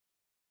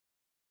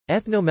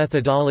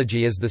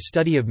Ethnomethodology is the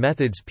study of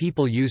methods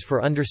people use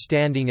for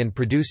understanding and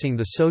producing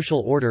the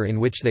social order in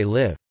which they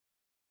live.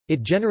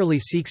 It generally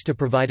seeks to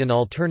provide an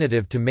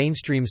alternative to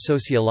mainstream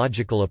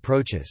sociological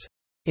approaches.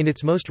 In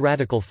its most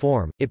radical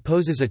form, it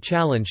poses a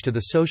challenge to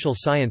the social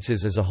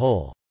sciences as a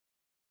whole.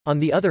 On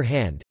the other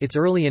hand, its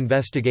early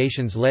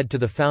investigations led to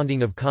the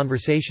founding of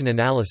conversation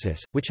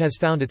analysis, which has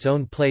found its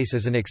own place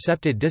as an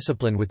accepted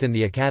discipline within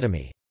the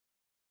academy.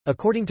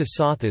 According to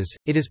Sothas,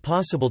 it is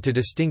possible to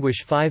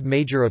distinguish 5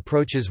 major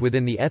approaches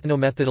within the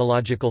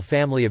ethnomethodological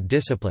family of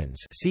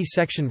disciplines. See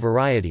section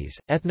Varieties.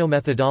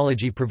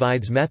 Ethnomethodology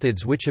provides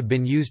methods which have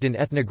been used in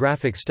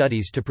ethnographic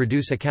studies to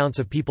produce accounts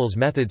of people's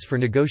methods for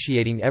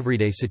negotiating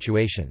everyday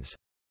situations.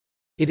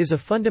 It is a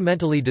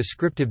fundamentally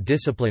descriptive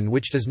discipline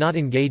which does not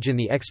engage in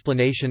the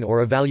explanation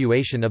or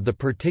evaluation of the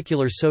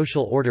particular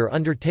social order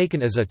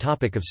undertaken as a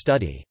topic of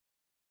study.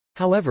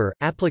 However,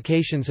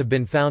 applications have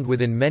been found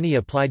within many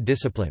applied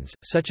disciplines,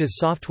 such as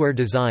software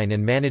design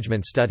and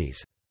management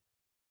studies.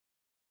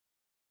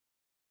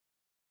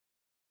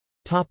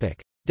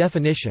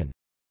 Definition.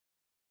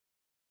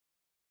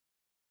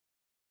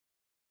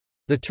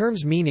 The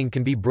term's meaning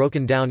can be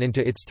broken down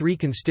into its 3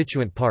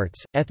 constituent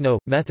parts: ethno,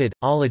 method,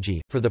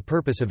 ology, for the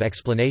purpose of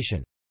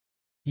explanation.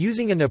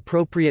 Using an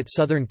appropriate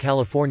Southern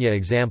California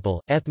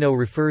example, ethno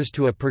refers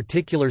to a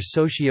particular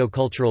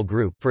socio-cultural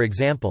group, for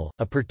example,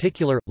 a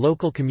particular,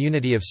 local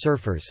community of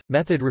surfers.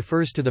 Method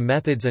refers to the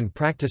methods and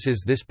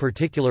practices this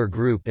particular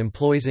group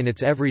employs in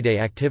its everyday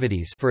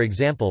activities, for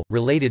example,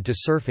 related to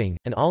surfing,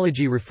 and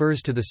ology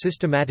refers to the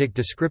systematic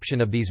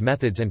description of these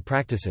methods and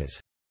practices.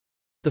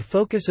 The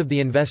focus of the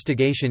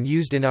investigation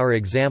used in our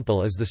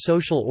example is the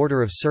social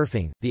order of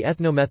surfing. The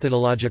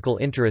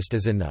ethnomethodological interest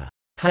is in the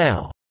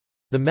how,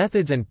 the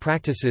methods and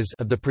practices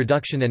of the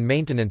production and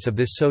maintenance of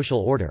this social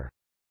order.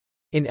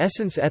 In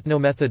essence,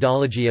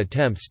 ethnomethodology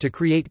attempts to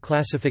create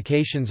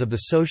classifications of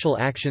the social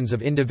actions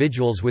of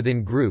individuals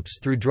within groups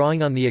through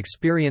drawing on the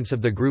experience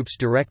of the groups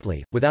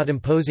directly, without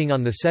imposing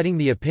on the setting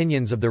the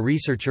opinions of the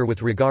researcher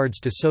with regards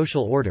to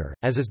social order,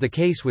 as is the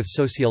case with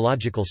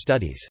sociological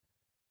studies.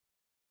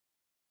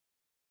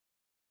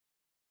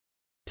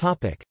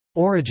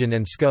 Origin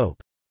and scope.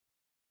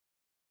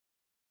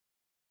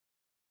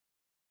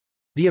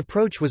 The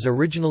approach was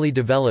originally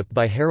developed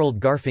by Harold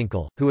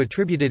Garfinkel, who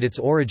attributed its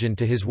origin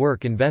to his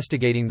work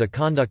investigating the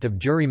conduct of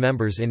jury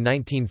members in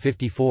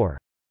 1954.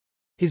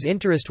 His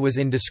interest was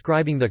in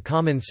describing the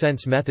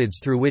common-sense methods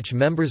through which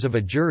members of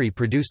a jury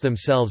produce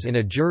themselves in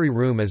a jury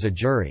room as a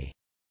jury.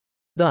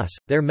 Thus,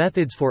 their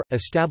methods for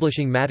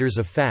establishing matters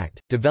of fact,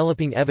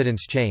 developing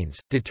evidence chains,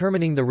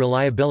 determining the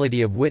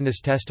reliability of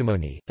witness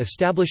testimony,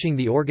 establishing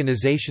the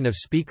organization of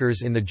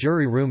speakers in the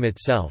jury room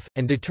itself,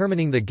 and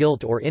determining the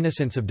guilt or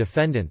innocence of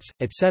defendants,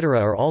 etc.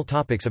 are all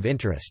topics of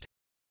interest.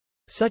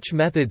 Such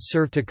methods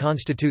serve to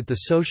constitute the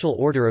social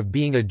order of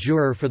being a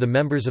juror for the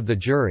members of the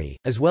jury,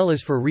 as well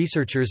as for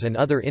researchers and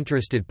other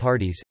interested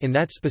parties. In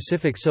that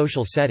specific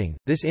social setting,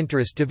 this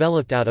interest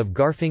developed out of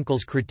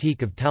Garfinkel's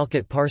critique of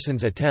Talcott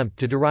Parsons' attempt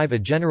to derive a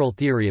general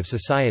theory of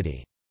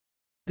society.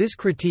 This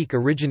critique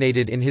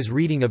originated in his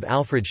reading of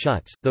Alfred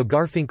Schutz, though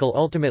Garfinkel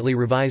ultimately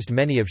revised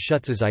many of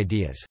Schutz's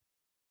ideas.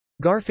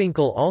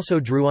 Garfinkel also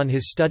drew on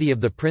his study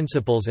of the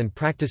principles and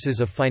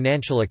practices of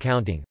financial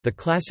accounting, the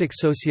classic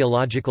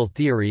sociological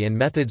theory and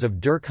methods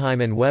of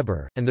Durkheim and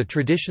Weber, and the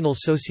traditional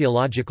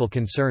sociological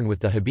concern with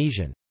the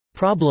Hobbesian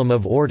problem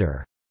of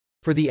order.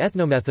 For the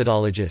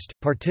ethnomethodologist,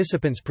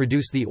 participants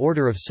produce the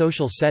order of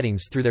social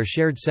settings through their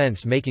shared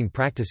sense-making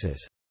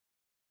practices.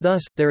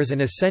 Thus, there is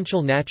an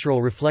essential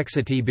natural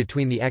reflexity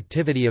between the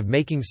activity of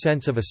making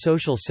sense of a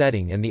social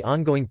setting and the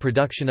ongoing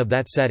production of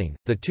that setting.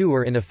 The two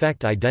are in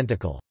effect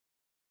identical.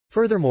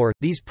 Furthermore,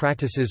 these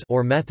practices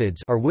or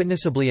methods are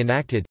witnessably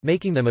enacted,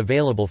 making them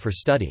available for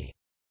study.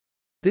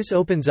 This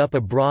opens up a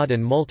broad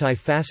and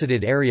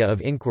multifaceted area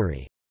of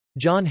inquiry.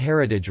 John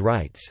Heritage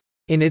writes,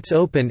 "In its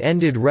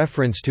open-ended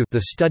reference to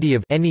the study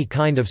of any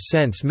kind of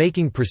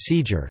sense-making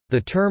procedure, the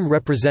term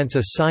represents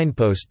a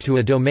signpost to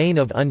a domain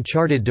of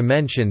uncharted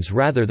dimensions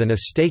rather than a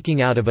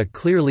staking out of a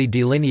clearly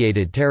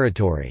delineated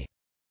territory."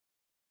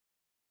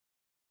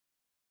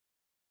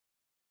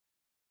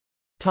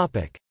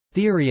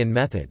 Theory and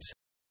methods.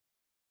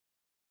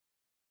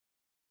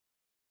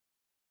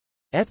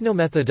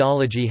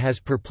 Ethnomethodology has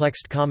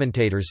perplexed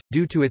commentators,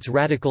 due to its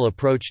radical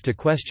approach to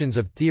questions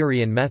of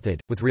theory and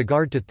method. With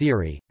regard to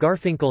theory,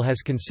 Garfinkel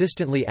has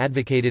consistently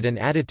advocated an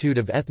attitude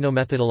of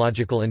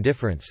ethnomethodological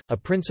indifference, a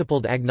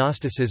principled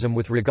agnosticism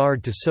with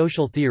regard to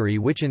social theory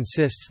which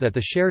insists that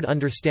the shared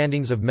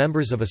understandings of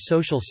members of a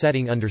social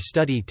setting under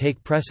study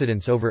take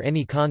precedence over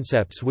any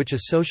concepts which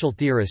a social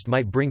theorist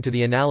might bring to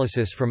the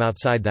analysis from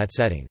outside that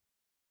setting.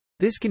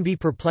 This can be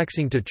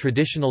perplexing to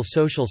traditional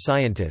social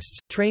scientists,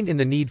 trained in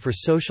the need for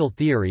social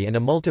theory and a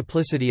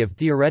multiplicity of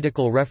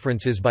theoretical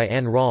references by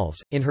Anne Rawls,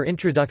 in her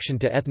introduction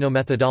to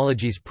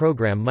Ethnomethodology's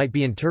program might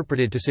be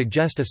interpreted to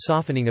suggest a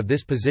softening of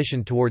this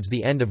position towards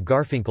the end of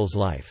Garfinkel's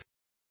life.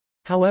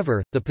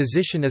 However, the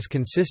position is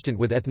consistent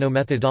with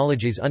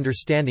ethnomethodology's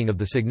understanding of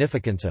the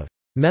significance of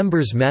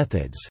members'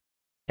 methods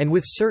and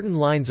with certain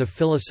lines of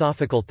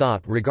philosophical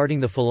thought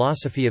regarding the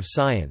philosophy of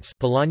science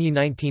Polanyi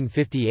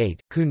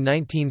 1958, Kuhn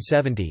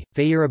 1970,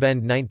 Feyerabend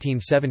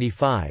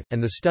 1975,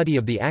 and the study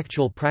of the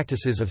actual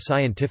practices of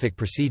scientific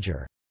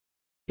procedure.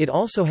 It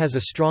also has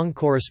a strong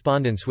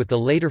correspondence with the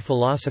later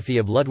philosophy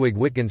of Ludwig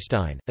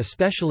Wittgenstein,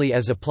 especially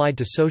as applied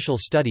to social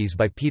studies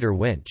by Peter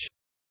Winch.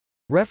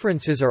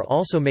 References are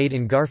also made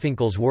in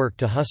Garfinkel's work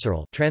to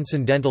Husserl,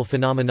 Transcendental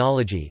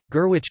Phenomenology,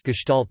 Gurwitch,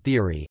 Gestalt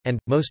theory, and,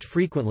 most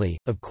frequently,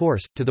 of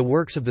course, to the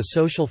works of the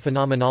social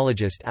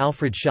phenomenologist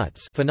Alfred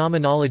Schutz,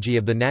 Phenomenology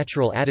of the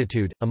Natural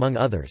Attitude, among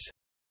others.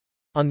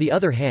 On the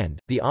other hand,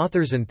 the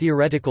authors and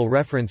theoretical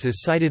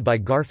references cited by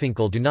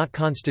Garfinkel do not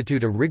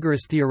constitute a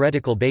rigorous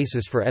theoretical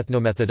basis for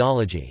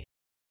ethnomethodology.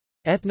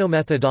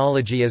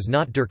 Ethnomethodology is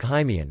not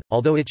Durkheimian,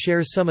 although it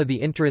shares some of the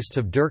interests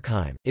of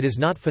Durkheim. It is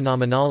not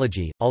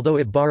phenomenology, although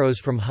it borrows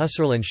from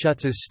Husserl and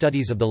Schutz's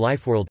studies of the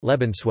lifeworld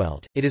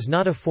Lebenswelt. It is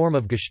not a form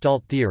of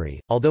Gestalt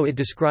theory, although it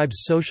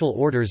describes social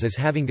orders as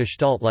having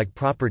Gestalt-like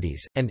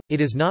properties, and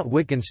it is not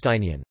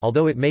Wittgensteinian,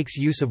 although it makes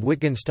use of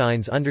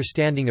Wittgenstein's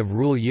understanding of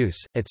rule use,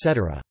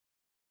 etc.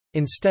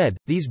 Instead,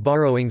 these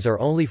borrowings are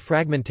only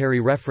fragmentary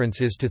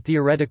references to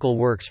theoretical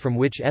works from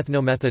which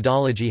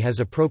ethnomethodology has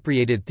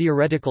appropriated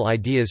theoretical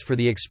ideas for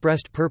the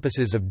expressed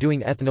purposes of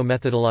doing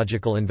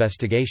ethnomethodological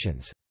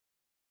investigations.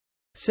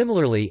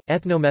 Similarly,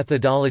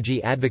 ethnomethodology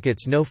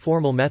advocates no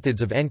formal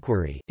methods of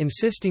enquiry,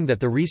 insisting that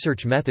the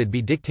research method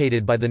be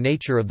dictated by the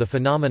nature of the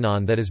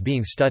phenomenon that is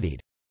being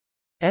studied.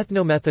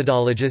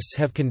 Ethnomethodologists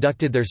have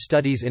conducted their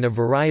studies in a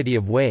variety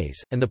of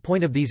ways, and the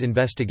point of these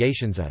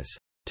investigations is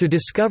to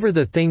discover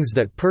the things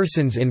that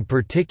persons in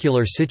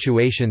particular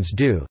situations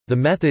do, the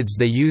methods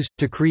they use,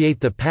 to create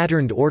the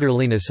patterned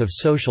orderliness of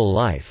social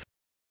life."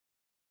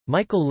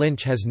 Michael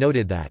Lynch has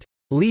noted that,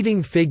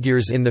 "Leading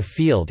figures in the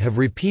field have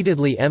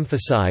repeatedly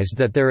emphasized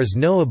that there is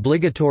no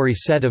obligatory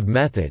set of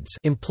methods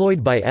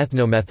employed by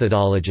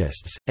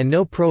ethnomethodologists, and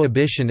no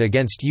prohibition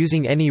against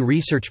using any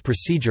research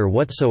procedure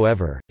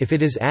whatsoever, if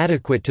it is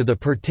adequate to the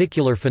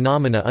particular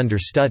phenomena under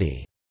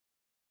study."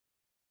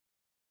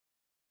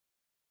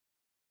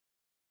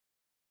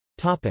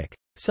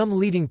 Some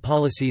leading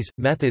policies,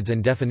 methods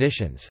and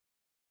definitions.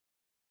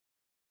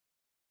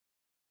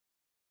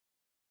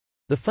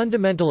 The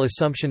fundamental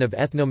assumption of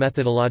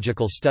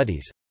ethnomethodological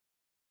studies,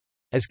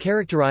 as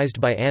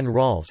characterized by Anne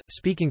Rawls,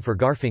 speaking for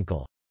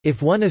Garfinkel,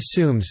 "If one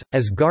assumes,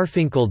 as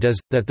Garfinkel does,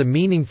 that the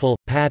meaningful,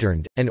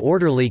 patterned, and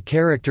orderly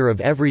character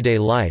of everyday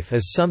life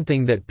is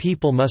something that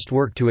people must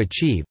work to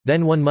achieve,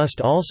 then one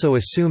must also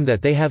assume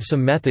that they have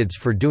some methods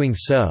for doing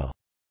so."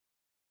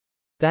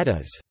 That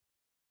is,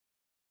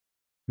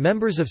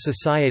 members of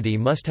society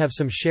must have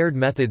some shared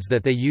methods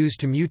that they use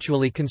to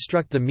mutually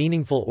construct the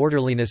meaningful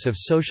orderliness of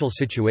social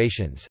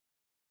situations.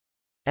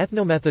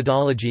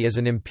 Ethnomethodology is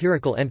an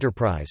empirical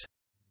enterprise.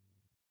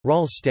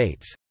 Rawls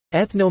states,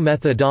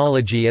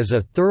 "Ethnomethodology is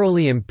a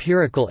thoroughly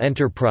empirical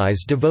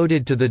enterprise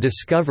devoted to the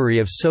discovery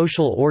of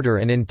social order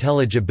and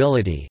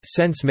intelligibility,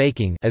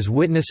 sense-making as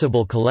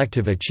witnessable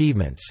collective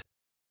achievements."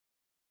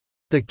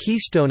 The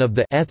keystone of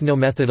the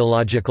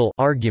ethnomethodological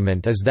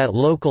argument is that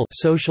local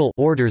social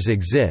orders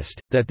exist,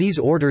 that these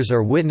orders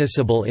are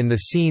witnessable in the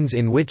scenes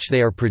in which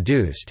they are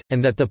produced,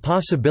 and that the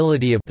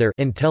possibility of their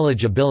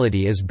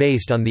intelligibility is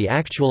based on the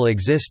actual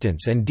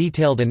existence and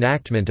detailed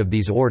enactment of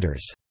these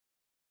orders.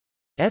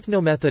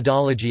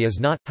 Ethnomethodology is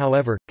not,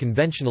 however,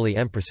 conventionally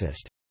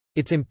empiricist.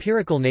 Its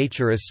empirical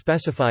nature is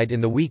specified in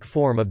the weak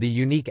form of the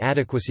unique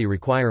adequacy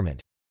requirement.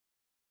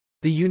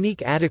 The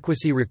unique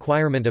adequacy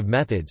requirement of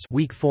methods,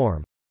 weak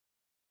form,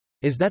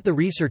 is that the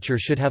researcher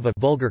should have a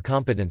vulgar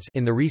competence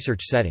in the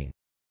research setting.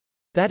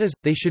 That is,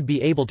 they should be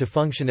able to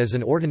function as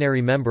an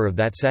ordinary member of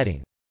that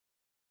setting.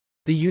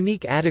 The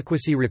unique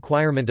adequacy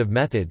requirement of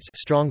methods,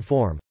 strong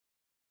form,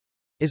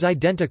 is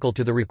identical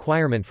to the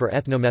requirement for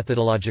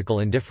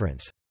ethnomethodological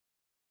indifference.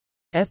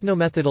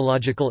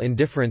 Ethnomethodological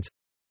indifference.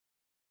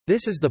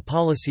 This is the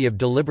policy of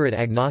deliberate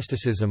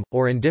agnosticism,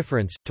 or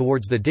indifference,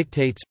 towards the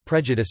dictates,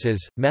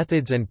 prejudices,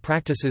 methods and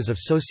practices of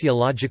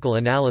sociological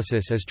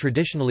analysis as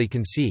traditionally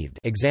conceived.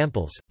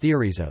 Examples,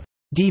 theories of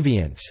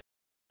deviance,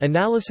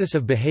 analysis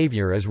of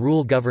behavior as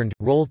rule-governed,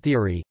 role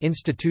theory,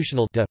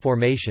 institutional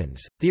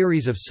formations,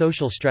 theories of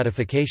social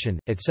stratification,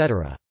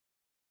 etc.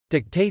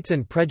 Dictates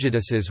and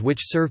prejudices which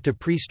serve to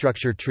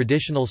pre-structure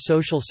traditional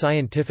social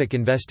scientific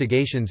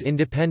investigations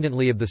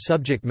independently of the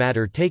subject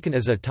matter taken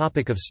as a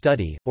topic of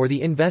study, or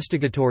the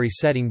investigatory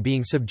setting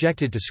being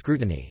subjected to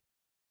scrutiny.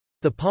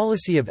 The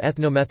policy of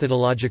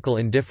ethnomethodological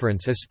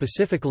indifference is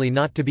specifically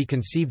not to be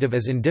conceived of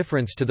as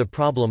indifference to the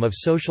problem of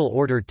social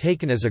order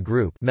taken as a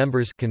group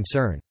members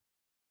concern.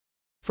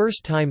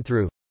 First time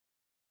through.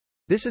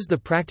 This is the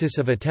practice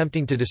of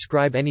attempting to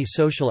describe any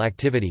social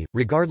activity,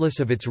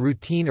 regardless of its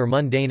routine or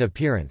mundane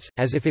appearance,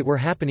 as if it were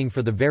happening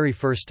for the very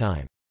first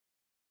time.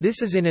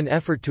 This is in an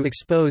effort to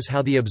expose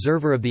how the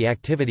observer of the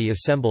activity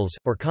assembles,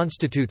 or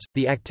constitutes,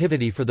 the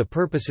activity for the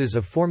purposes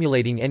of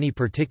formulating any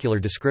particular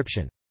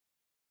description.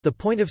 The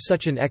point of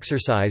such an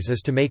exercise is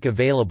to make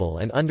available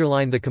and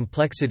underline the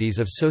complexities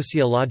of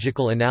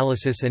sociological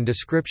analysis and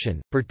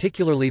description,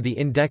 particularly the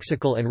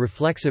indexical and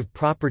reflexive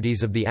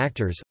properties of the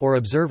actors, or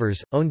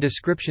observers, own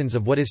descriptions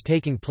of what is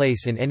taking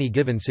place in any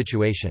given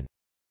situation.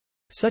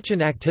 Such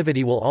an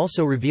activity will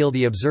also reveal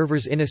the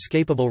observer's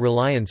inescapable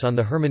reliance on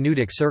the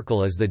hermeneutic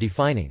circle as the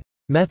defining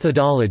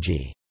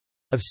methodology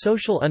of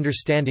social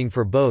understanding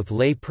for both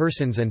lay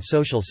persons and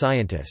social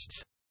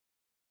scientists.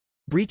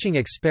 Breaching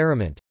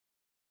experiment.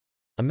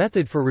 A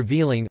method for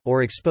revealing,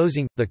 or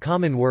exposing, the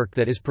common work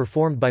that is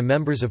performed by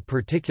members of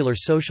particular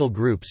social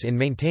groups in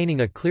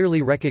maintaining a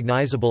clearly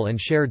recognizable and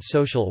shared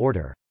social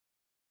order.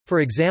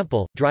 For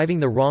example, driving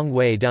the wrong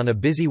way down a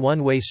busy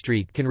one-way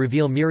street can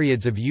reveal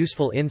myriads of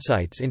useful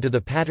insights into the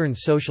patterned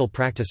social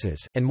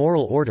practices, and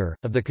moral order,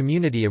 of the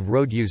community of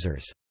road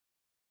users.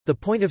 The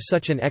point of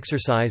such an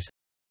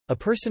exercise—a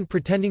person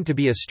pretending to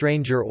be a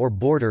stranger or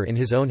boarder in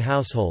his own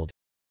household,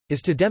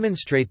 is to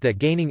demonstrate that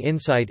gaining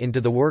insight into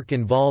the work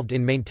involved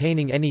in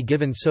maintaining any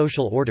given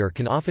social order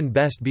can often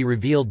best be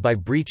revealed by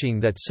breaching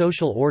that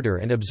social order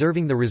and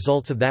observing the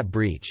results of that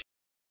breach,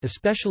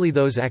 especially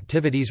those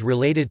activities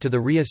related to the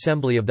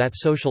reassembly of that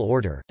social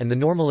order, and the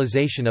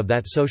normalization of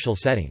that social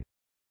setting.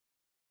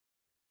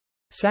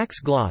 Sachs'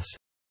 gloss.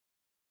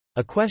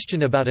 A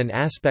question about an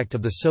aspect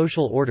of the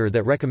social order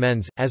that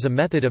recommends, as a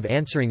method of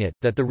answering it,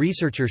 that the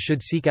researcher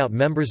should seek out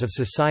members of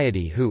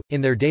society who,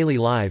 in their daily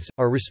lives,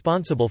 are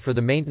responsible for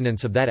the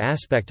maintenance of that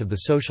aspect of the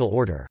social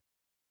order.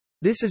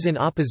 This is in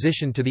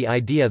opposition to the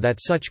idea that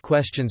such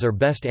questions are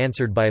best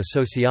answered by a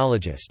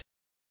sociologist.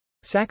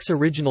 Sachs'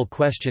 original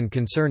question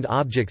concerned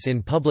objects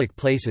in public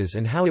places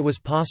and how it was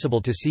possible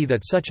to see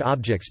that such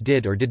objects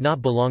did or did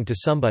not belong to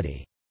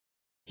somebody.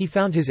 He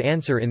found his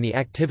answer in the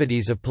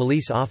activities of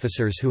police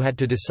officers who had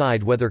to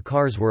decide whether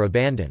cars were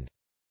abandoned.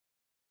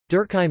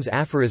 Durkheim's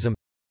aphorism.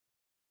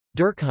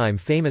 Durkheim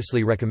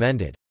famously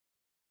recommended,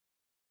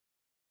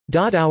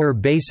 "Our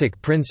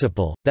basic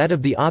principle, that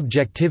of the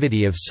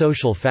objectivity of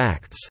social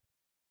facts."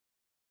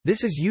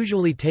 This is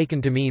usually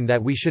taken to mean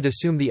that we should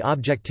assume the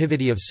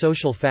objectivity of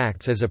social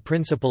facts as a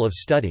principle of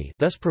study,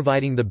 thus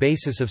providing the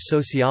basis of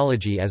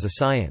sociology as a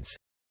science.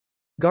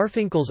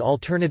 Garfinkel's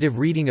alternative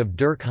reading of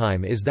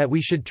Durkheim is that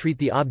we should treat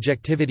the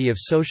objectivity of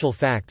social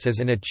facts as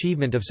an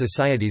achievement of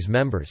society's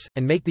members,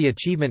 and make the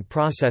achievement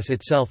process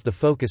itself the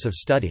focus of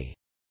study.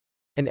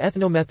 An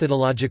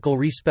ethnomethodological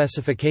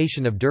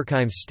respecification of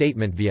Durkheim's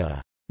statement via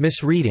a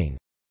misreading,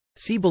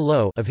 see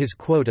below, of his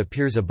quote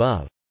appears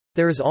above.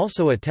 There is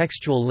also a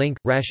textual link,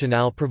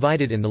 rationale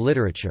provided in the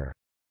literature.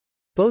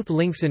 Both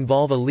links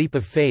involve a leap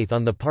of faith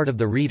on the part of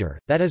the reader,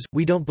 that is,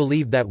 we don't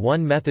believe that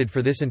one method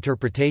for this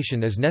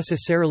interpretation is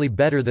necessarily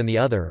better than the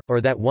other,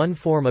 or that one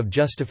form of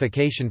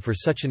justification for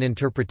such an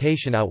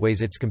interpretation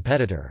outweighs its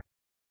competitor.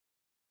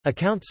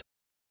 Accounts.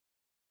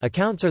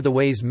 Accounts are the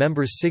ways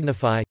members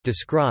signify,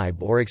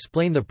 describe or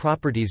explain the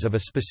properties of a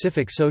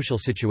specific social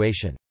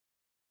situation.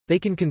 They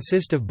can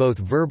consist of both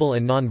verbal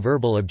and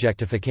non-verbal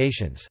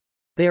objectifications.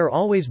 They are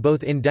always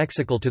both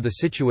indexical to the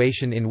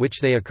situation in which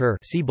they occur,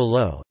 see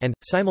below, and,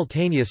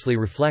 simultaneously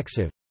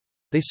reflexive.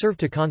 They serve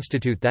to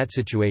constitute that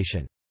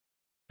situation.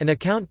 An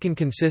account can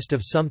consist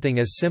of something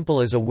as simple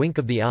as a wink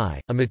of the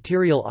eye, a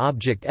material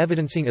object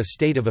evidencing a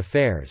state of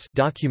affairs,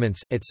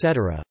 documents,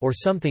 etc., or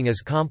something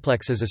as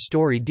complex as a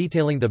story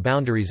detailing the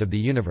boundaries of the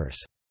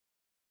universe.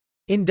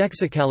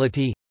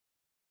 Indexicality.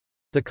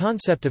 The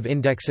concept of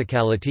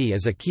indexicality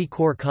is a key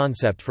core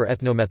concept for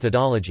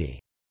ethnomethodology.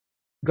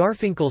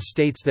 Garfinkel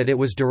states that it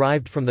was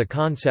derived from the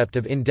concept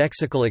of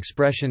indexical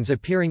expressions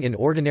appearing in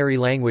Ordinary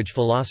Language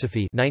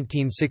Philosophy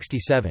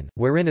 1967,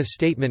 wherein a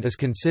statement is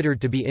considered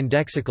to be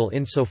indexical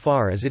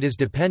insofar as it is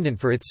dependent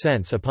for its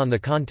sense upon the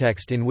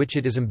context in which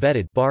it is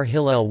embedded. Bar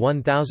Hillel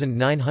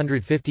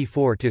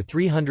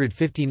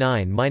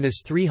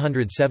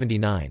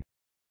 1954-359-379.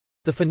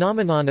 The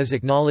phenomenon is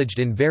acknowledged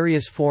in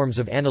various forms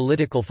of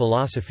analytical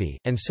philosophy,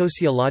 and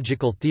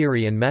sociological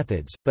theory and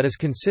methods, but is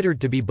considered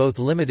to be both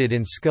limited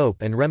in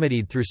scope and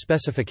remedied through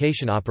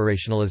specification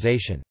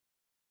operationalization.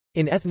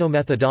 In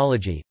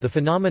ethnomethodology, the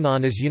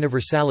phenomenon is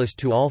universalist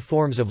to all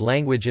forms of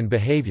language and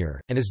behavior,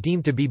 and is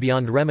deemed to be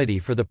beyond remedy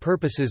for the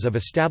purposes of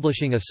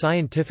establishing a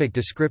scientific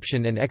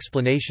description and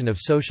explanation of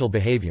social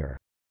behavior.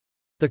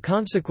 The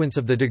consequence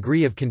of the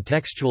degree of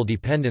contextual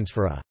dependence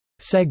for a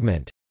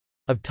segment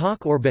of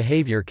talk or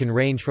behavior can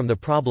range from the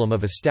problem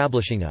of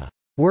establishing a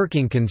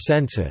working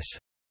consensus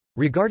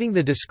regarding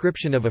the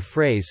description of a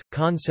phrase,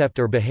 concept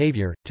or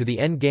behavior, to the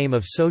end game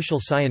of social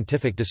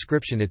scientific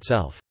description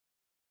itself.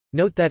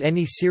 Note that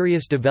any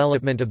serious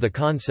development of the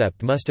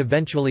concept must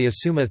eventually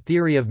assume a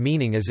theory of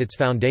meaning as its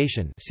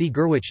foundation. See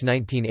Gurwitch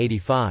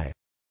 1985.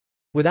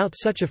 Without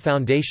such a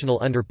foundational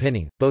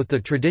underpinning, both the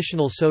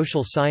traditional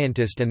social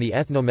scientist and the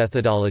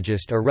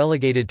ethnomethodologist are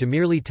relegated to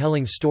merely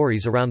telling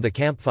stories around the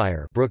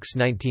campfire. Brooks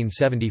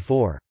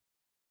 1974.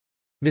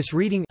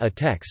 Misreading a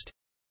text.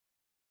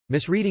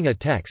 Misreading a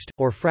text,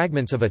 or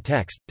fragments of a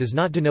text, does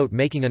not denote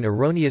making an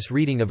erroneous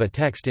reading of a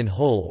text in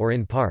whole or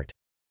in part.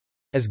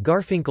 As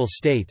Garfinkel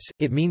states,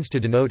 it means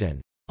to denote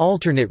an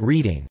alternate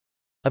reading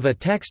of a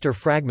text or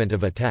fragment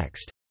of a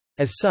text.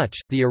 As such,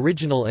 the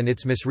original and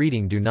its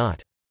misreading do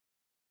not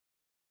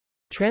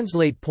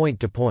translate point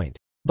to point,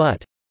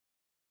 but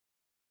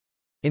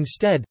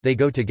instead, they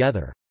go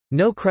together.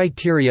 No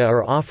criteria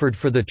are offered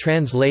for the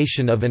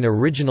translation of an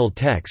original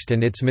text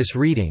and its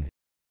misreading.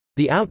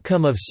 The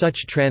outcome of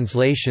such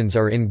translations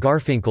are in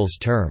Garfinkel's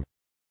term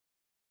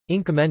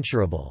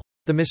incommensurable.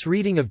 The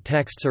misreading of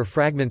texts or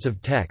fragments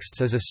of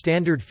texts is a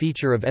standard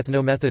feature of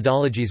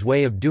ethnomethodology's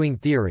way of doing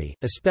theory,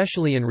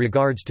 especially in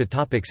regards to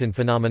topics in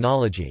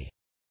phenomenology.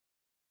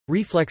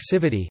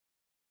 Reflexivity.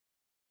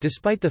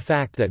 Despite the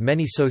fact that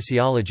many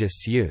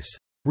sociologists use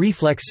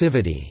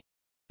reflexivity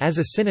as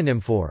a synonym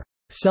for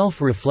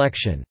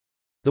self-reflection,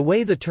 the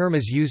way the term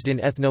is used in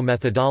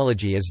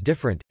ethnomethodology is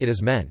different. It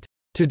is meant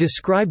to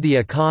describe the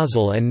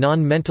acausal and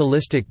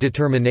non-mentalistic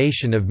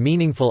determination of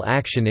meaningful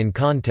action in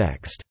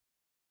context.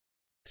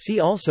 See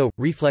also,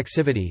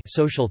 reflexivity,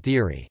 social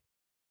theory.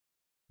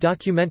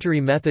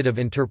 Documentary method of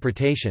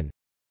interpretation.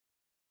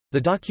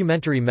 The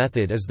documentary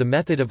method is the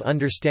method of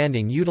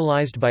understanding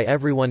utilized by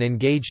everyone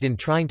engaged in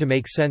trying to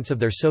make sense of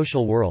their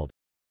social world.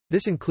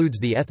 This includes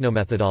the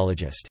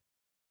ethnomethodologist.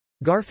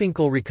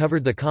 Garfinkel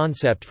recovered the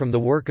concept from the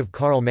work of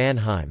Karl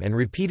Mannheim and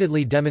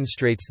repeatedly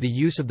demonstrates the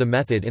use of the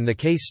method in the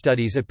case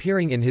studies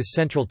appearing in his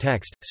central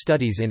text,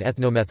 Studies in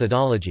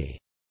Ethnomethodology.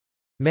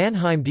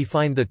 Mannheim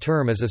defined the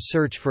term as a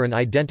search for an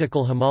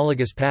identical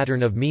homologous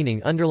pattern of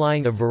meaning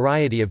underlying a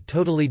variety of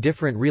totally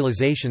different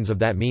realizations of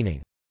that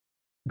meaning.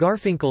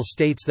 Garfinkel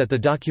states that the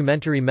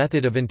documentary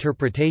method of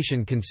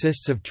interpretation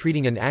consists of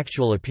treating an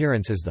actual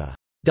appearance as the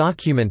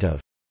document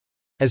of,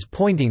 as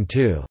pointing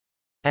to,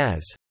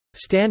 as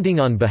standing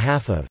on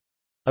behalf of,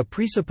 a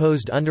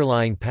presupposed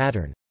underlying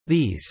pattern.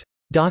 These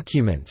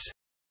documents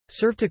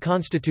serve to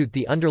constitute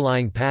the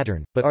underlying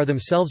pattern, but are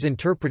themselves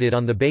interpreted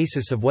on the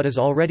basis of what is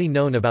already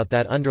known about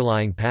that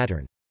underlying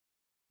pattern.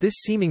 This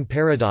seeming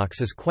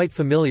paradox is quite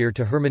familiar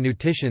to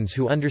hermeneuticians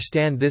who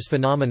understand this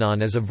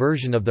phenomenon as a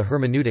version of the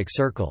hermeneutic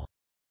circle.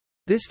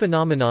 This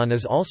phenomenon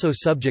is also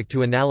subject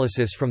to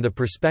analysis from the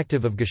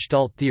perspective of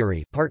Gestalt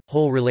theory,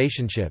 part-whole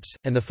relationships,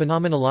 and the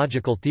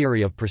phenomenological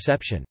theory of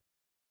perception.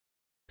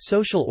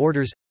 Social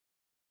orders.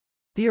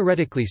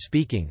 Theoretically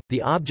speaking,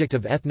 the object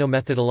of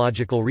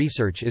ethnomethodological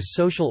research is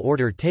social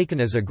order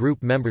taken as a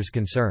group member's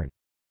concern.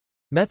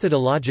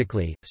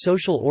 Methodologically,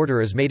 social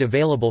order is made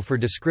available for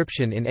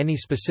description in any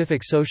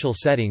specific social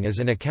setting as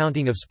an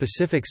accounting of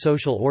specific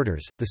social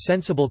orders, the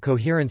sensible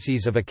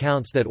coherencies of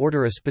accounts that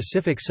order a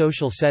specific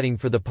social setting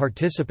for the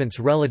participants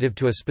relative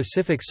to a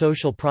specific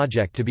social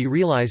project to be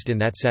realized in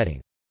that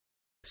setting.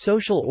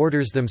 Social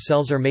orders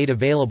themselves are made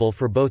available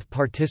for both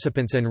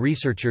participants and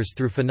researchers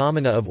through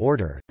phenomena of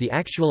order, the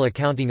actual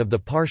accounting of the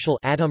partial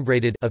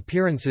adumbrated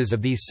appearances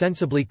of these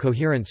sensibly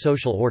coherent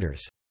social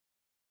orders.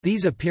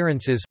 These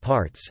appearances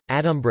parts,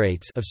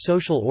 adumbrates of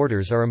social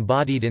orders are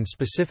embodied in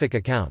specific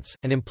accounts,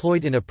 and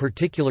employed in a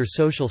particular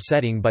social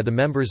setting by the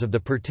members of the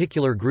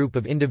particular group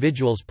of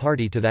individuals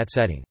party to that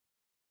setting.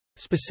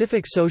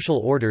 Specific social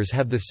orders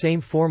have the same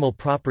formal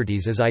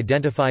properties as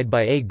identified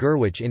by A.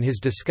 Gurwitch in his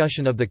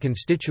discussion of the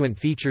constituent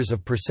features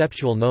of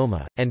perceptual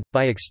noma, and,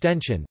 by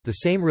extension, the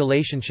same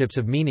relationships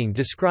of meaning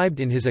described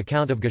in his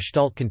account of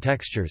Gestalt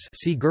contextures.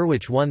 See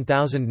Gurwitch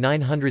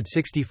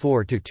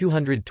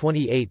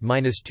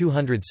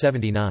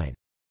 1964–228–279.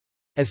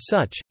 As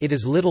such, it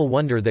is little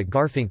wonder that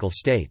Garfinkel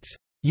states,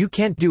 "You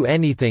can't do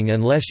anything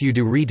unless you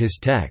do read his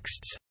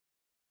texts."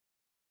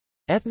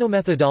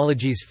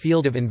 Ethnomethodology's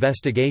field of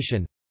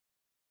investigation.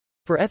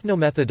 For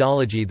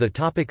ethnomethodology, the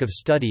topic of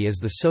study is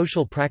the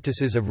social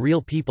practices of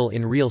real people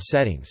in real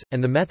settings,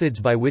 and the methods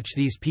by which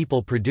these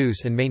people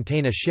produce and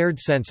maintain a shared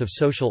sense of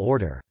social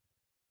order.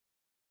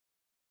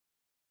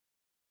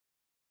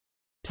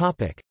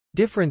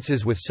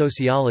 Differences with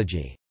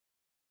sociology.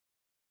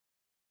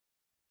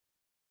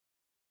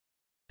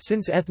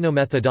 Since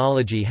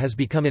ethnomethodology has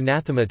become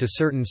anathema to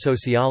certain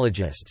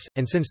sociologists,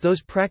 and since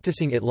those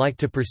practicing it like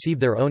to perceive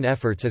their own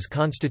efforts as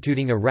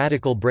constituting a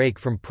radical break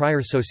from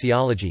prior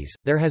sociologies,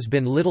 there has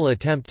been little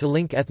attempt to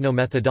link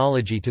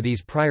ethnomethodology to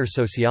these prior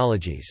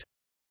sociologies.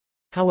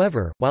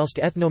 However, whilst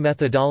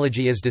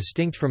ethnomethodology is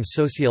distinct from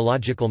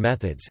sociological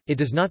methods, it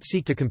does not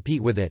seek to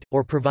compete with it,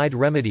 or provide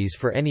remedies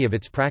for any of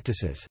its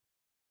practices.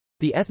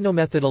 The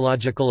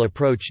ethnomethodological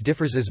approach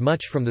differs as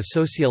much from the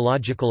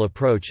sociological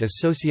approach as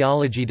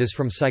sociology does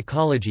from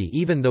psychology,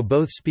 even though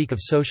both speak of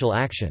social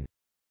action.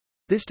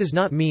 This does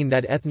not mean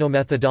that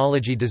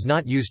ethnomethodology does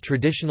not use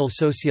traditional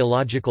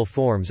sociological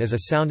forms as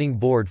a sounding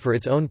board for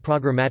its own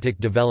programmatic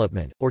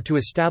development, or to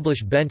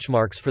establish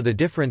benchmarks for the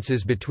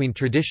differences between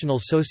traditional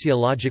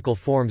sociological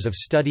forms of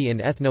study and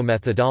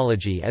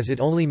ethnomethodology, as it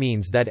only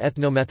means that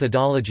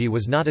ethnomethodology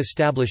was not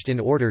established in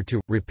order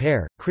to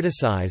repair,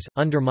 criticize,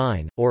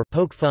 undermine, or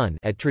poke fun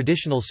at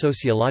traditional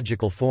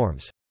sociological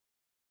forms.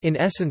 In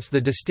essence,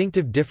 the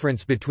distinctive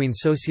difference between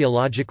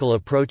sociological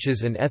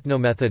approaches and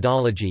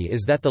ethnomethodology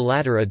is that the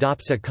latter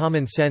adopts a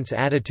common-sense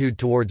attitude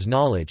towards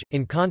knowledge.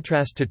 In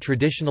contrast to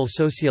traditional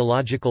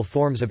sociological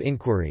forms of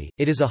inquiry,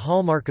 it is a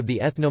hallmark of the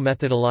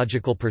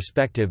ethnomethodological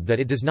perspective that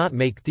it does not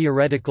make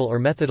theoretical or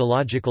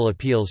methodological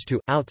appeals to,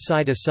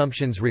 outside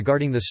assumptions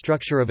regarding the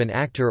structure of an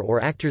actor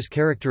or actor's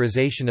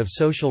characterization of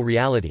social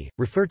reality,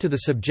 refer to the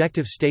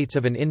subjective states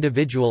of an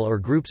individual or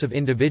groups of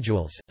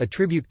individuals,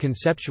 attribute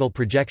conceptual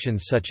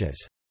projections such as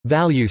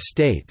value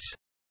states,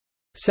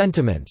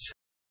 sentiments,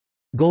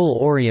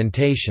 goal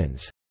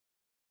orientations,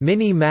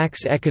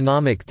 mini-max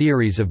economic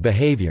theories of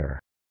behavior,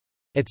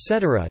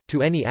 etc.,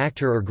 to any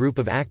actor or group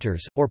of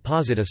actors, or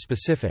posit a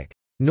specific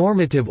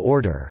normative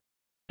order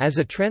as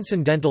a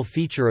transcendental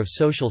feature of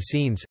social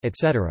scenes,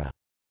 etc.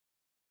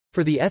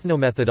 For the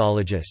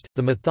ethnomethodologist,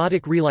 the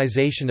methodic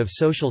realization of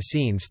social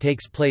scenes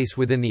takes place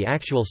within the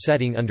actual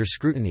setting under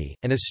scrutiny,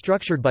 and is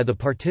structured by the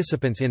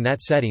participants in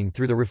that setting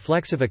through the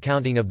reflexive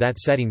accounting of that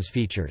setting's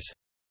features.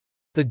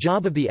 The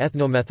job of the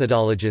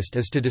ethnomethodologist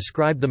is to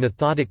describe the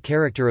methodic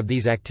character of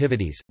these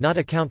activities, not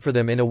account for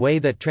them in a way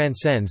that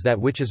transcends that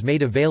which is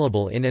made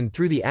available in and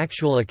through the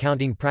actual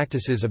accounting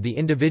practices of the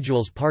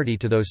individuals party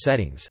to those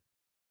settings.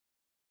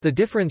 The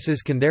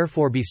differences can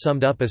therefore be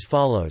summed up as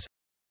follows.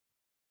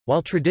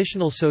 While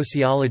traditional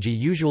sociology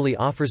usually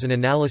offers an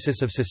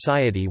analysis of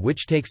society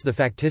which takes the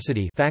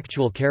facticity,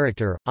 factual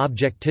character,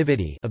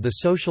 objectivity of the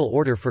social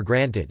order for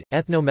granted,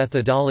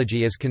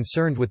 ethnomethodology is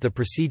concerned with the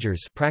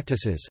procedures,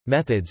 practices,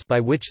 methods by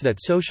which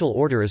that social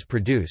order is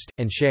produced,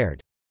 and shared.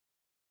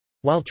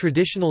 While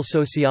traditional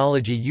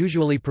sociology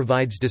usually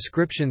provides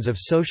descriptions of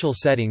social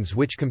settings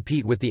which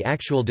compete with the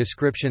actual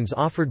descriptions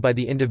offered by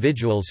the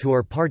individuals who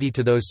are party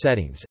to those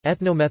settings,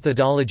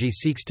 ethnomethodology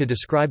seeks to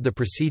describe the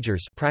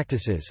procedures,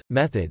 practices,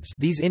 methods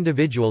these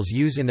individuals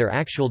use in their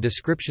actual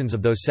descriptions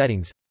of those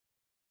settings.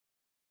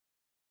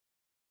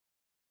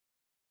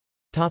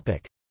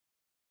 Topic: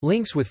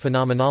 Links with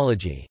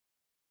phenomenology.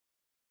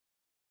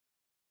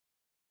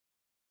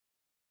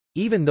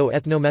 Even though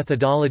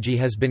ethnomethodology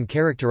has been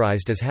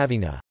characterized as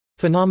having a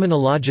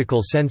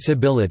phenomenological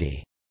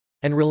sensibility,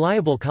 and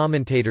reliable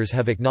commentators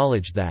have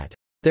acknowledged that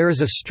there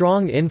is a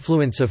strong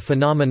influence of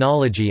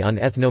phenomenology on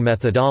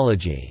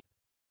ethnomethodology.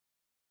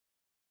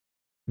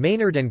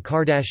 Maynard and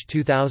Kardash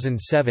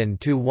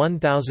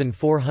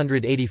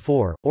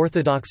 2007-1484,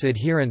 Orthodox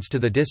adherents to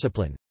the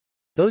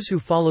discipline—those who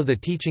follow the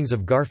teachings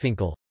of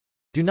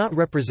Garfinkel—do not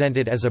represent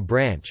it as a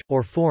branch,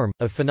 or form,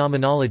 of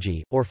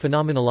phenomenology, or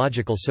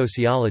phenomenological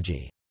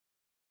sociology.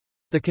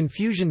 The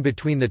confusion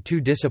between the two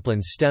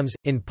disciplines stems,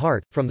 in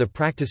part, from the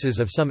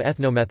practices of some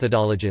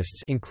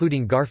ethnomethodologists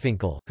including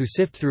Garfinkel, who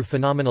sift through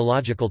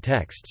phenomenological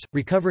texts,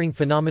 recovering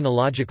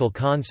phenomenological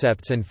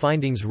concepts and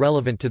findings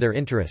relevant to their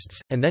interests,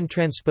 and then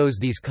transpose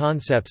these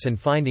concepts and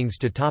findings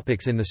to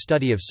topics in the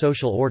study of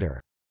social order.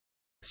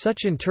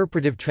 Such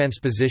interpretive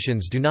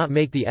transpositions do not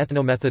make the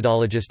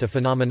ethnomethodologist a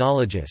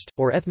phenomenologist,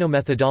 or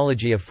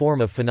ethnomethodology a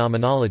form of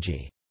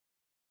phenomenology.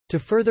 To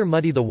further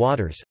muddy the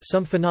waters,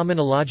 some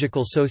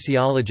phenomenological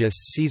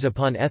sociologists seize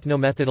upon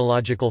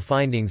ethnomethodological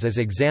findings as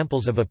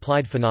examples of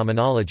applied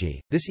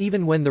phenomenology, this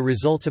even when the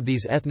results of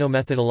these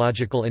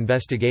ethnomethodological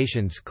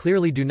investigations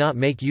clearly do not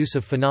make use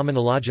of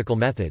phenomenological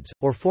methods,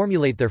 or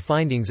formulate their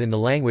findings in the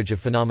language of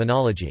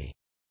phenomenology.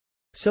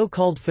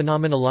 So-called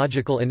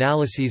phenomenological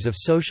analyses of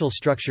social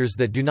structures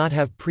that do not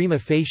have prima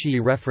facie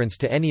reference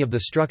to any of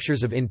the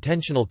structures of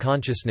intentional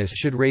consciousness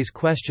should raise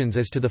questions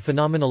as to the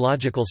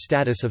phenomenological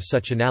status of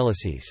such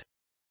analyses.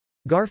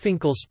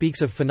 Garfinkel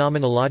speaks of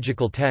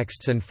phenomenological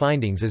texts and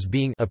findings as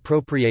being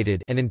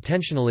appropriated and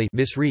intentionally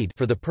misread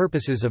for the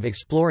purposes of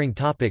exploring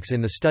topics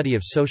in the study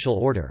of social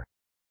order.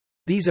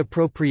 These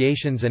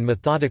appropriations and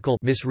methodical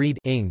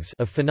misreadings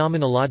of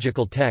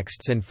phenomenological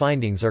texts and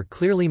findings are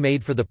clearly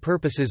made for the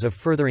purposes of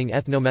furthering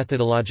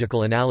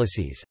ethnomethodological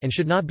analyses, and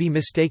should not be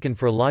mistaken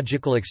for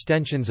logical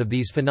extensions of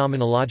these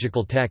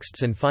phenomenological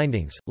texts and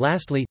findings.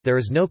 Lastly, there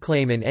is no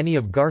claim in any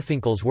of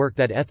Garfinkel's work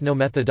that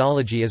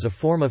ethnomethodology is a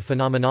form of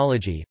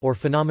phenomenology, or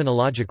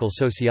phenomenological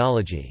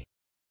sociology.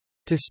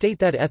 To state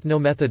that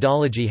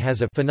ethnomethodology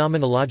has a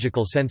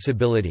phenomenological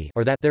sensibility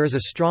or that there is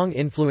a strong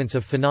influence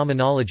of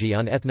phenomenology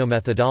on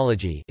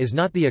ethnomethodology is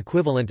not the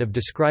equivalent of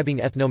describing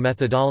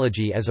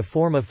ethnomethodology as a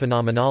form of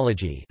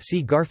phenomenology.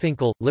 See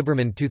Garfinkel,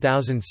 Liberman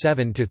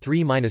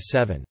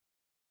 2007-3-7.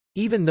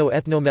 Even though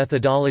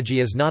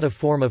ethnomethodology is not a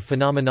form of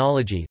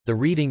phenomenology, the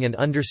reading and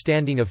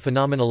understanding of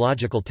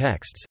phenomenological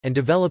texts, and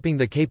developing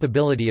the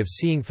capability of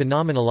seeing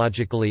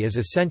phenomenologically is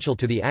essential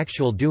to the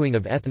actual doing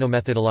of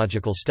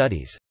ethnomethodological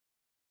studies.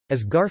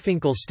 As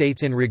Garfinkel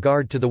states in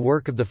regard to the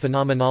work of the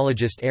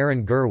phenomenologist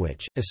Aaron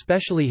Gurwitch,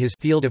 especially his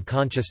Field of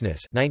Consciousness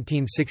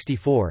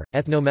 1964,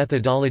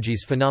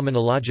 Ethnomethodology's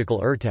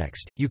phenomenological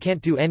urtext, you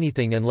can't do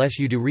anything unless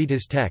you do read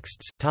his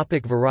texts.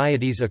 Topic: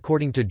 varieties.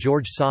 According to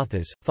George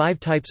Sothas, 5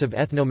 types of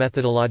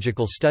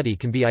ethnomethodological study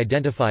can be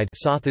identified.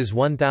 Sothas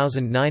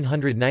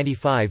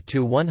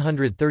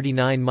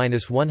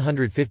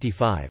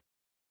 1995-139-155.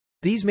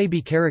 These may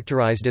be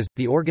characterized as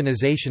the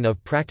organization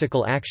of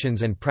practical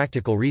actions and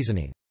practical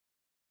reasoning.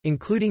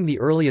 including the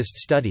earliest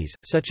studies,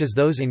 such as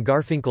those in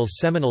Garfinkel's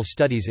seminal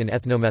studies in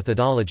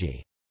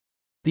ethnomethodology.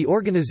 The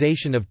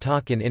organization of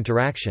talk and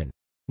interaction.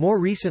 More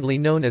recently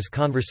known as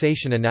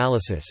conversation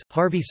analysis,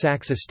 Harvey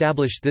Sachs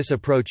established this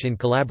approach in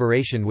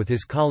collaboration with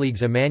his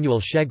colleagues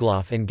Emanuel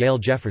Shegloff and Gail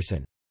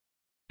Jefferson.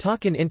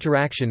 Talk and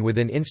interaction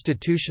within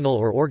institutional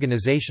or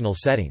organizational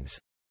settings.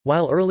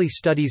 While early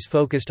studies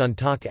focused on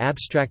talk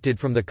abstracted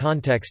from the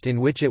context in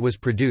which it was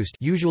produced,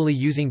 usually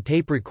using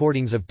tape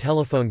recordings of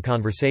telephone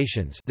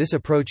conversations, this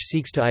approach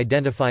seeks to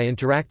identify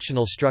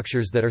interactional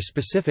structures that are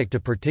specific to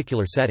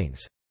particular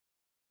settings.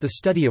 The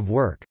study of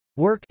work.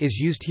 Work is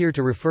used here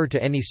to refer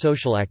to any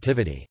social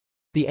activity.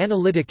 The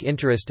analytic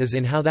interest is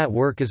in how that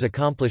work is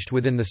accomplished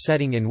within the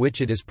setting in which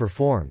it is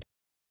performed.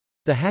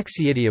 The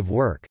haxiety of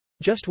work.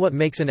 Just what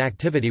makes an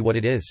activity what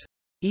it is.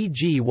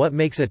 E.g., what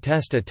makes a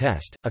test,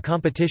 a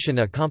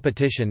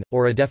competition,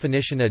 or a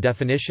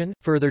definition.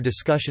 Further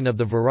discussion of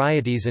the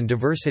varieties and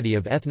diversity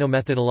of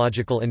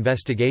ethnomethodological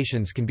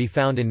investigations can be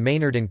found in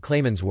Maynard and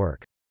Clayman's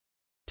work.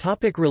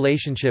 Topic: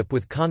 relationship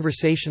with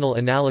conversational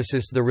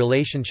analysis. The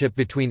relationship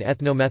between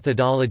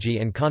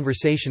ethnomethodology and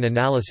conversation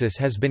analysis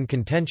has been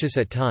contentious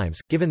at times,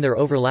 given their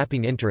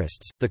overlapping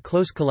interests, the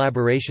close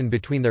collaboration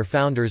between their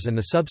founders and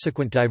the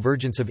subsequent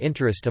divergence of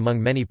interest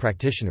among many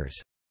practitioners.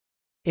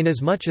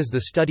 Inasmuch as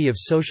the study of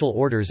social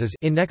orders is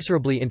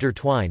inexorably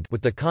intertwined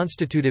with the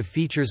constitutive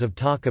features of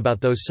talk about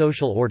those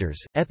social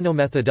orders,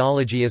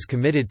 ethnomethodology is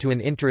committed to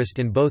an interest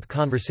in both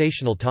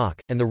conversational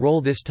talk, and the role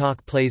this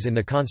talk plays in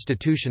the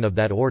constitution of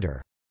that order.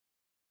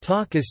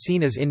 Talk is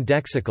seen as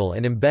indexical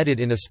and embedded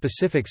in a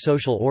specific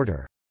social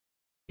order.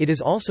 It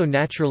is also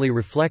naturally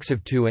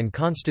reflexive to and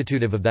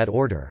constitutive of that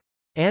order.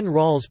 Anne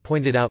Rawls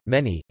pointed out,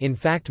 many, in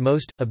fact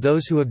most, of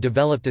those who have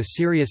developed a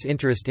serious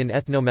interest in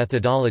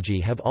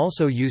ethnomethodology have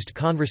also used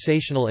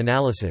conversational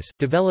analysis,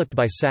 developed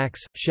by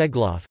Sachs,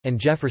 Shegloff, and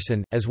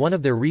Jefferson, as one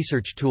of their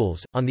research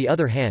tools. On the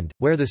other hand,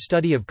 where the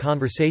study of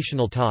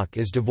conversational talk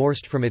is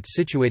divorced from its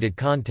situated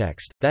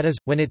context, that is,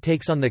 when it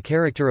takes on the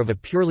character of a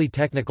purely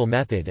technical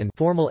method and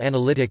formal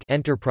analytic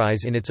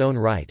enterprise in its own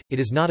right, it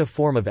is not a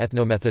form of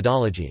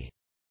ethnomethodology.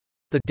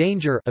 The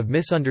danger of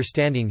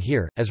misunderstanding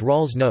here, as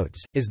Rawls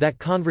notes, is that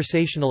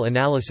conversational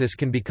analysis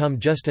can become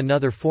just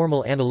another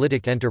formal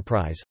analytic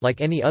enterprise,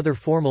 like any other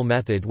formal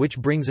method which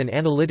brings an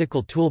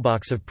analytical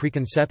toolbox of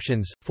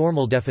preconceptions,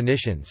 formal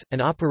definitions,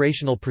 and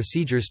operational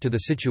procedures to the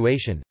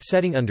situation,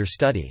 setting under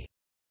study.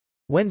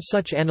 When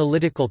such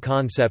analytical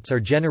concepts are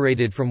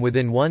generated from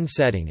within one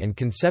setting and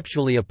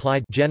conceptually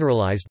applied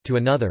generalized to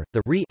another,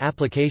 the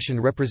re-application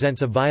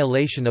represents a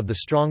violation of the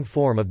strong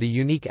form of the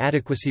unique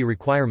adequacy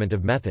requirement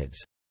of methods.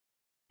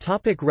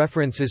 Topic: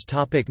 references.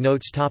 Topic: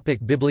 notes. Topic: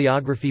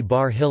 bibliography.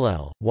 Bar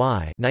Hillel,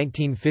 Y.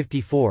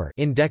 1954.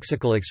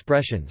 Indexical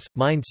Expressions.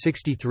 Mind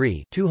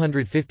 63.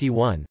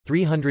 251,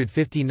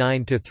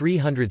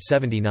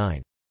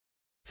 359–379.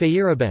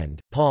 Feyerabend,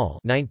 Paul.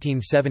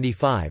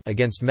 1975.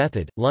 Against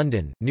Method.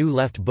 London: New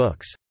Left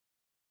Books.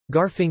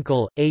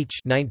 Garfinkel, H.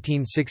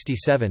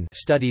 1967.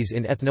 Studies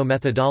in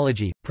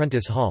Ethnomethodology.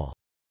 Prentice Hall.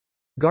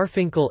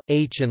 Garfinkel,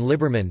 H. and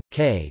Liberman,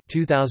 K.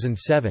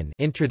 2007.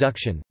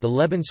 Introduction, The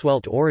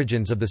Lebenswelt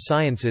Origins of the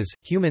Sciences,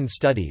 Human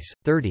Studies,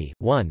 30,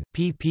 1,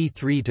 pp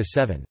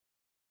 3–7.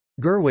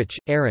 Gurwitch,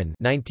 Aaron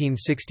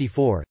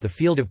 1964. The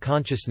Field of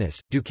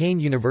Consciousness, Duquesne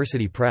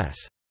University Press.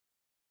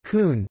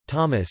 Kuhn,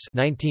 Thomas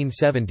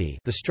 1970.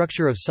 The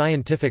Structure of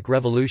Scientific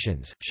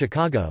Revolutions,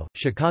 Chicago,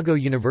 Chicago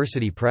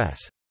University Press.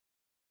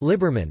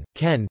 Liberman,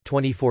 Ken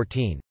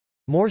 2014.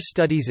 More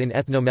Studies in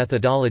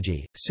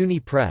Ethnomethodology, SUNY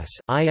Press,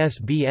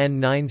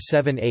 ISBN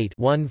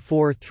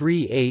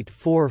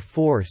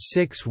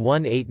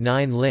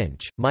 978-1438446189.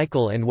 Lynch,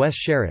 Michael and Wes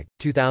Sherrick,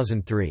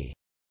 2003.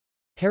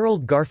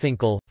 Harold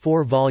Garfinkel,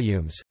 4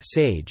 volumes,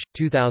 Sage,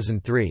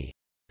 2003.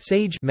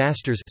 Sage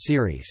Masters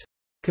Series.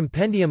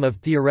 Compendium of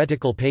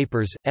Theoretical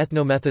Papers,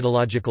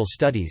 Ethnomethodological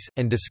Studies,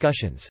 and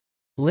Discussions.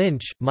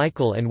 Lynch,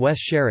 Michael and Wes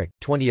Sherrick,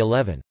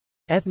 2011.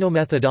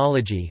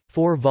 Ethnomethodology,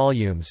 4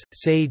 volumes,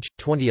 Sage,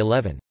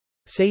 2011.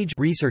 Sage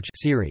Research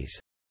Series.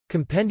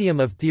 Compendium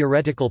of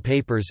Theoretical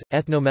Papers,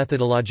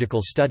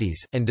 Ethnomethodological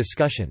Studies, and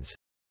Discussions.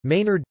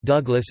 Maynard,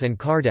 Douglas and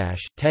Kardash,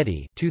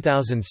 Teddy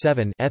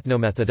 2007.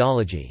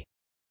 Ethnomethodology.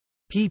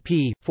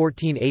 pp.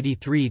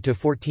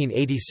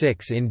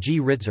 1483–1486 in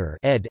G. Ritzer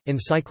ed.,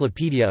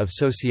 Encyclopedia of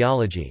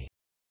Sociology.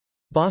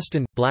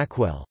 Boston,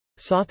 Blackwell.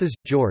 Sothas,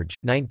 George,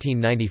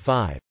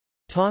 1995.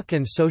 Talk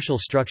and Social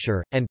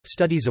Structure, and,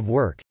 Studies of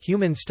Work,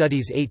 Human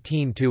Studies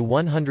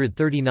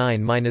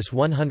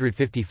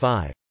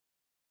 18–139–155.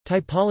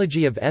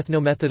 Typology of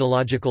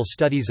Ethnomethodological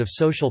Studies of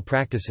Social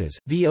Practices,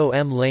 V. O.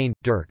 M. Lane,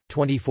 Dirk,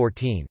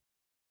 2014.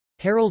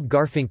 Harold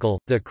Garfinkel,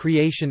 The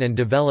Creation and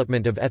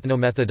Development of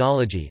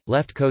Ethnomethodology,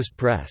 Left Coast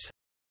Press.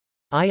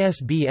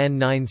 ISBN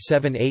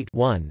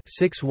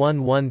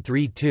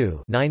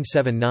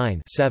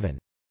 978-1-61132-979-7.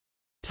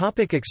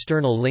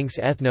 External links.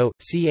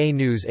 Ethno.ca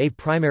News, a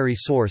primary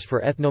source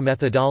for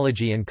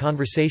ethnomethodology and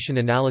conversation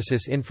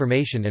analysis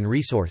information and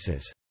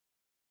resources.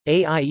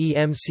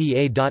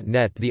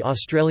 AIEMCA.net, the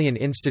Australian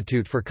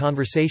Institute for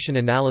Conversation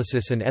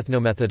Analysis and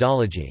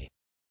Ethnomethodology.